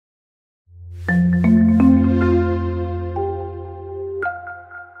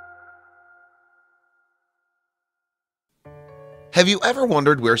Have you ever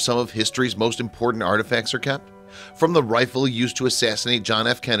wondered where some of history's most important artifacts are kept? From the rifle used to assassinate John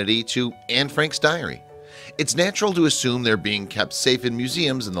F. Kennedy to Anne Frank's diary. It's natural to assume they're being kept safe in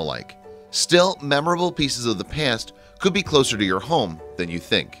museums and the like. Still, memorable pieces of the past could be closer to your home than you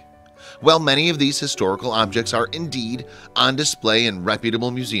think. While many of these historical objects are indeed on display in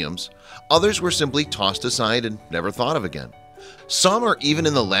reputable museums, others were simply tossed aside and never thought of again. Some are even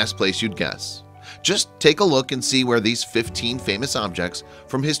in the last place you'd guess. Just take a look and see where these 15 famous objects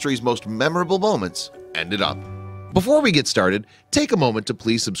from history's most memorable moments ended up. Before we get started, take a moment to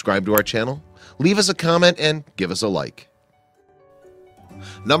please subscribe to our channel, leave us a comment, and give us a like.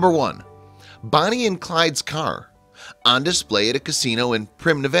 Number 1. Bonnie and Clyde's car, on display at a casino in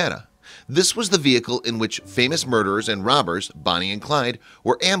Primm, Nevada. This was the vehicle in which famous murderers and robbers Bonnie and Clyde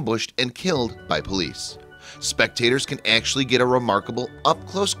were ambushed and killed by police. Spectators can actually get a remarkable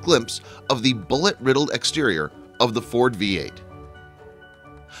up-close glimpse of the bullet-riddled exterior of the Ford V8.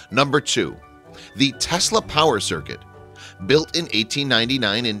 Number 2. The Tesla Power Circuit. Built in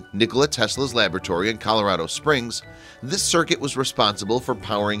 1899 in Nikola Tesla's laboratory in Colorado Springs, this circuit was responsible for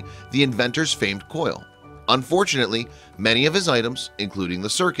powering the inventor's famed coil. Unfortunately, many of his items, including the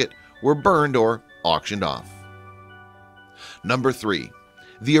circuit, were burned or auctioned off. Number 3.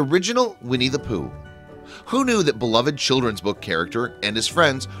 The original Winnie the Pooh. Who knew that beloved children's book character and his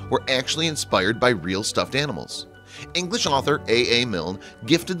friends were actually inspired by real stuffed animals? English author A.A. Milne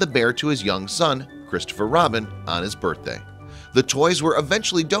gifted the bear to his young son, Christopher Robin, on his birthday. The toys were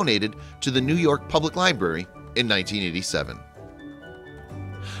eventually donated to the New York Public Library in 1987.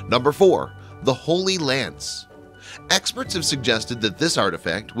 Number 4. The Holy Lance. Experts have suggested that this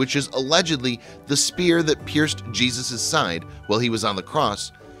artifact, which is allegedly the spear that pierced Jesus' side while he was on the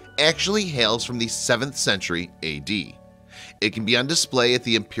cross, actually hails from the 7th century AD. It can be on display at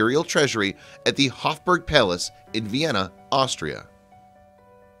the Imperial Treasury at the Hofburg Palace in Vienna, Austria.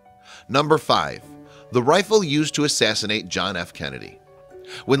 Number 5. The rifle used to assassinate John F. Kennedy.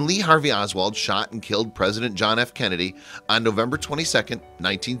 When Lee Harvey Oswald shot and killed President John F. Kennedy on November 22,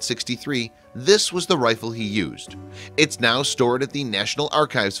 1963, this was the rifle he used. It's now stored at the National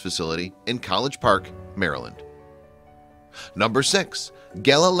Archives facility in College Park, Maryland. Number 6.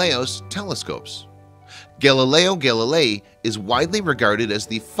 Galileo's telescopes. Galileo Galilei is widely regarded as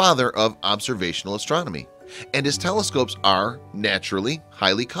the father of observational astronomy, and his telescopes are, naturally,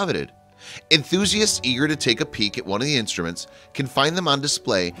 highly coveted. Enthusiasts eager to take a peek at one of the instruments can find them on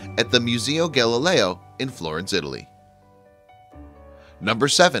display at the Museo Galileo in Florence, Italy. Number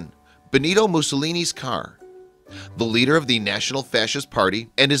 7. Benito Mussolini's car. The leader of the National Fascist Party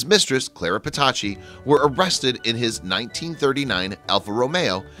and his mistress, Clara Petacci, were arrested in his 1939 Alfa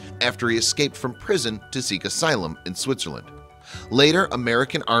Romeo after he escaped from prison to seek asylum in Switzerland. Later,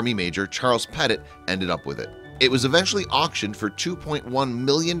 American Army Major Charles Pettit ended up with it. It was eventually auctioned for $2.1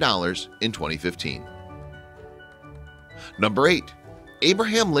 million in 2015. Number 8.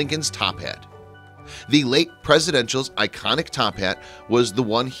 Abraham Lincoln's top hat. The late presidential's iconic top hat was the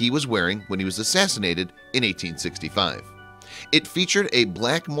one he was wearing when he was assassinated in 1865. It featured a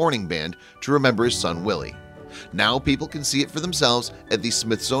black mourning band to remember his son Willie. Now people can see it for themselves at the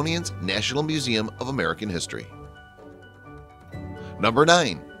Smithsonian's National Museum of American History. Number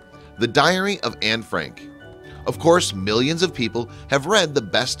 9. The Diary of Anne Frank. Of course, millions of people have read the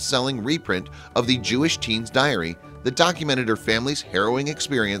best-selling reprint of the Jewish teen's diary that documented her family's harrowing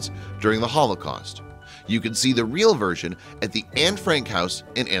experience during the Holocaust. You can see the real version at the Anne Frank House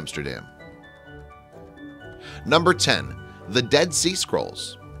in Amsterdam. Number 10. The Dead Sea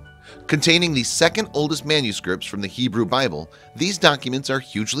Scrolls. Containing the second oldest manuscripts from the Hebrew Bible, these documents are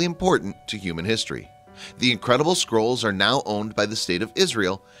hugely important to human history. The incredible scrolls are now owned by the State of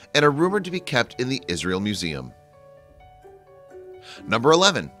Israel and are rumored to be kept in the Israel Museum. Number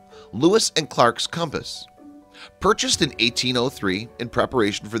 11. Lewis and Clark's compass. Purchased in 1803 in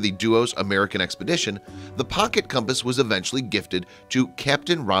preparation for the duo's American expedition, the pocket compass was eventually gifted to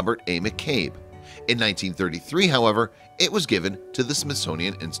Captain Robert A. McCabe. In 1933, however, it was given to the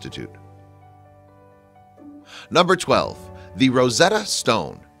Smithsonian Institute. Number 12. The Rosetta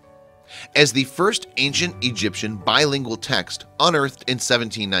Stone. As the first ancient Egyptian bilingual text unearthed in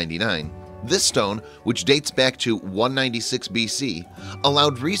 1799, this stone, which dates back to 196 BC,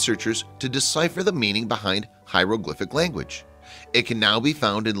 allowed researchers to decipher the meaning behind hieroglyphic language. It can now be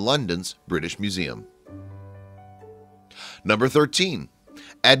found in London's British Museum. Number 13.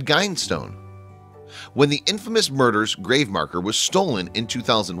 Ed Gein Stone. When the infamous murder's grave marker was stolen in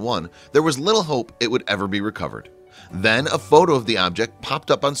 2001, there was little hope it would ever be recovered. Then a photo of the object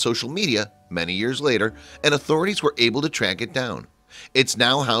popped up on social media many years later, and authorities were able to track it down. It's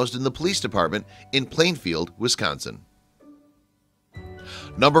now housed in the police department in Plainfield, Wisconsin.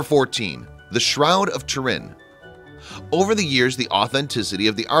 Number 14. The Shroud of Turin. Over the years, the authenticity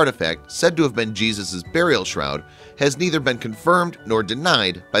of the artifact, said to have been Jesus' burial shroud, has neither been confirmed nor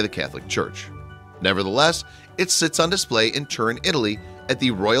denied by the Catholic Church. Nevertheless, it sits on display in Turin, Italy at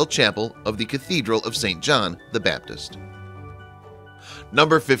the Royal Chapel of the Cathedral of St. John the Baptist.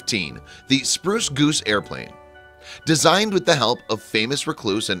 Number 15. The Spruce Goose Airplane. Designed with the help of famous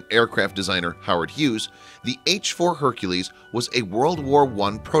recluse and aircraft designer Howard Hughes, the H-4 Hercules was a World War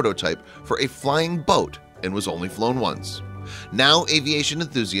I prototype for a flying boat and was only flown once. Now aviation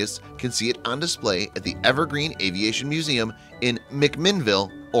enthusiasts can see it on display at the Evergreen Aviation Museum in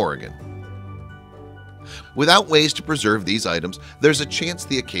McMinnville, Oregon. Without ways to preserve these items, there's a chance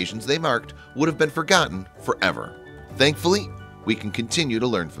the occasions they marked would have been forgotten forever. Thankfully, we can continue to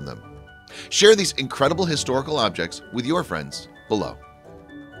learn from them. Share these incredible historical objects with your friends below.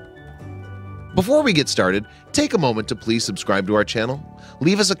 Before we get started, take a moment to please subscribe to our channel,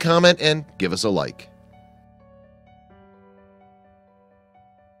 leave us a comment, and give us a like.